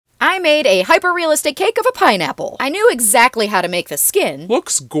made a hyper-realistic cake of a pineapple. I knew exactly how to make the skin.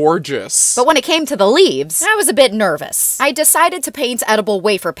 Looks gorgeous. But when it came to the leaves, I was a bit nervous. I decided to paint edible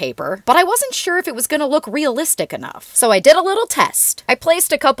wafer paper, but I wasn't sure if it was gonna look realistic enough. So I did a little test. I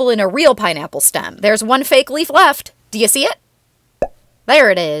placed a couple in a real pineapple stem. There's one fake leaf left. Do you see it? There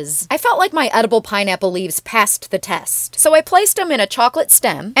it is. I felt like my edible pineapple leaves passed the test. So I placed them in a chocolate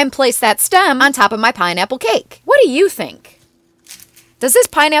stem and placed that stem on top of my pineapple cake. What do you think? Does this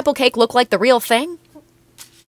pineapple cake look like the real thing?